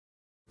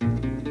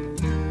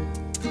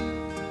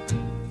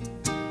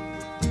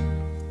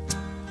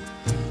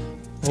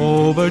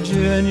Oh,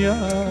 Virginia,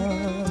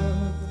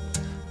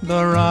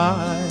 the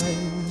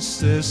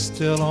rice is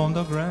still on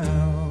the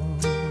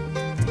ground,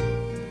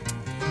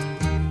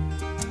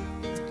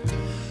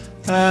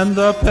 and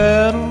the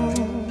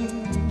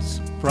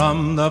petals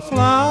from the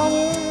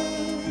flowers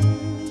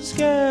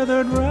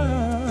gathered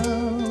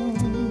round.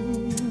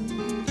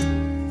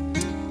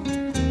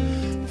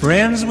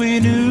 Friends we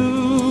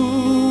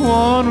knew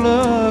won't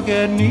look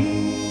at me.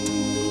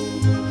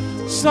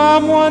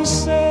 Someone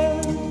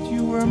said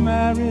you were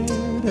married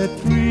at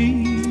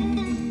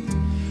 3,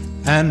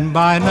 and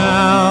by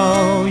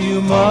now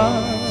you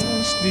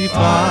must be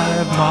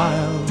 5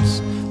 miles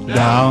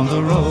down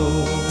the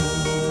road.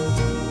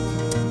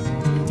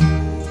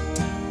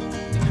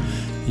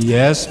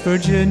 Yes,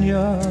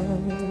 Virginia,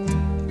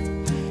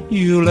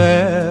 you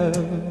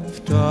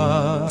left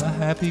a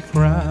happy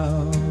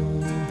crowd,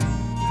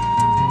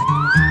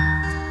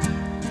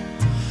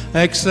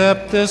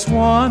 except this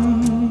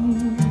one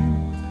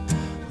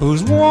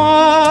who's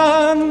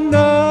wandering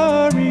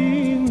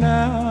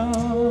now.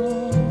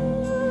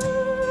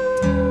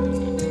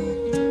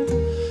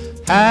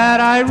 Had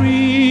I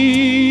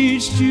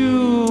reached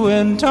you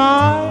in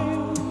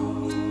time,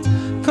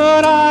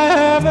 could I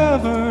have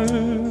ever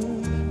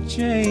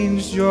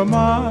changed your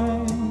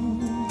mind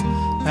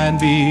and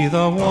be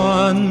the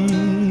one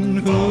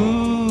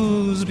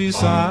who's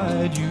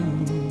beside you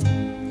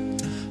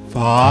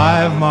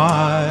 5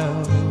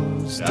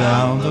 miles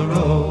down the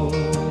road?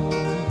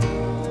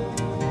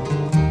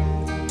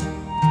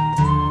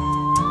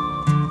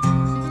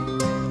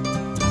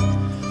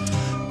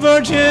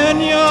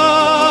 Virginia,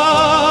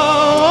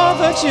 oh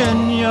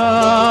Virginia,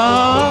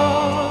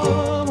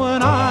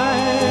 when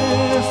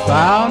I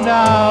found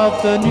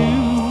out the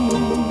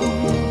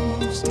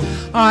news,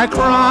 I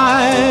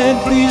cried,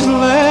 please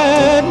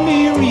let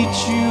me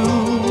reach you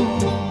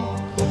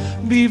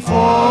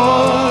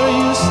before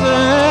you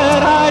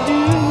said I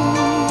do.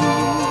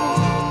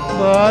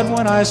 But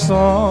when I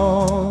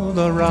saw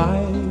the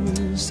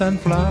rice and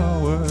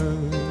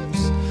flowers,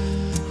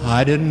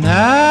 I didn't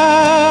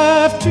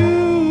have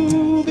to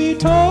be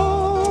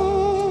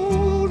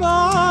told.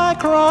 I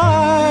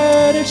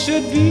cried, it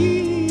should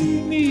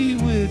be me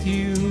with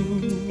you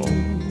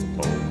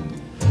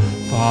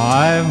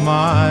 5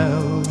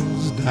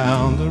 miles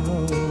down the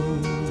road.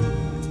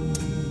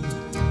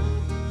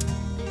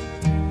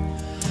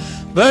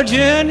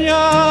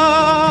 Virginia,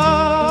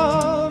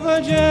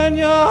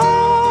 Virginia,